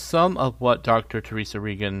mention some of what Dr. Teresa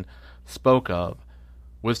Regan spoke of,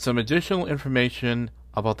 with some additional information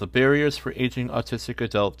about the barriers for aging autistic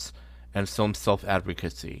adults and some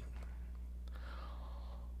self-advocacy.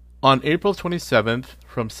 On April 27th,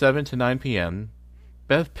 from 7 to 9 p.m.,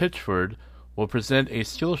 Beth Pitchford will present a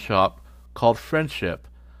skill shop called Friendship,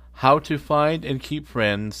 How to Find and Keep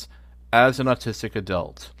Friends as an Autistic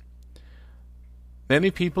Adult.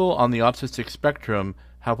 Many people on the autistic spectrum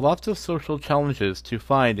have lots of social challenges to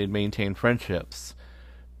find and maintain friendships.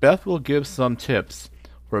 Beth will give some tips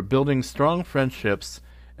for building strong friendships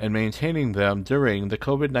and maintaining them during the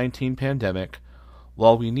COVID-19 pandemic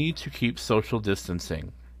while we need to keep social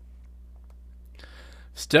distancing.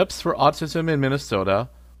 Steps for Autism in Minnesota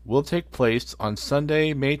will take place on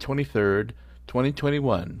Sunday, May 23rd,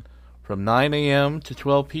 2021, from 9 a.m. to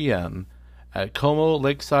 12 p.m. at Como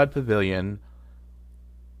Lakeside Pavilion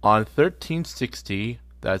on 1360,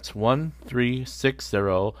 that's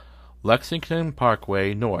 1360 Lexington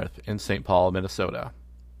Parkway North in St. Paul, Minnesota.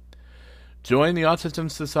 Join the Autism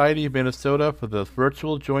Society of Minnesota for the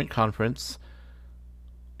virtual joint conference,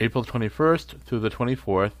 April 21st through the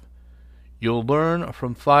 24th. You'll learn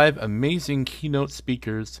from 5 amazing keynote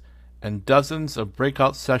speakers and dozens of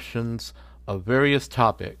breakout sessions of various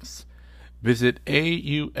topics. Visit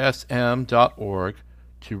ausm.org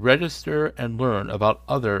to register and learn about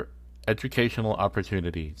other educational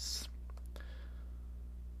opportunities.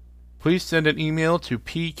 Please send an email to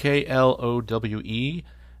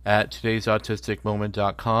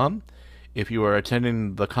pklowe@todaysautisticmoment.com if you are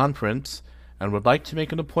attending the conference and would like to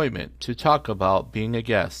make an appointment to talk about being a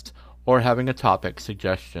guest or having a topic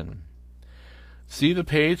suggestion. See the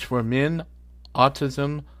page for Min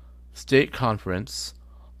Autism State Conference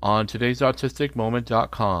on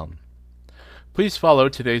todaysautisticmoment.com. Please follow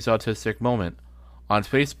Today's Autistic Moment on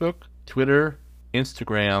Facebook, Twitter,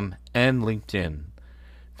 Instagram, and LinkedIn.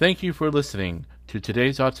 Thank you for listening to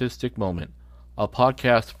Today's Autistic Moment, a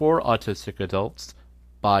podcast for autistic adults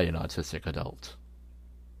by an autistic adult.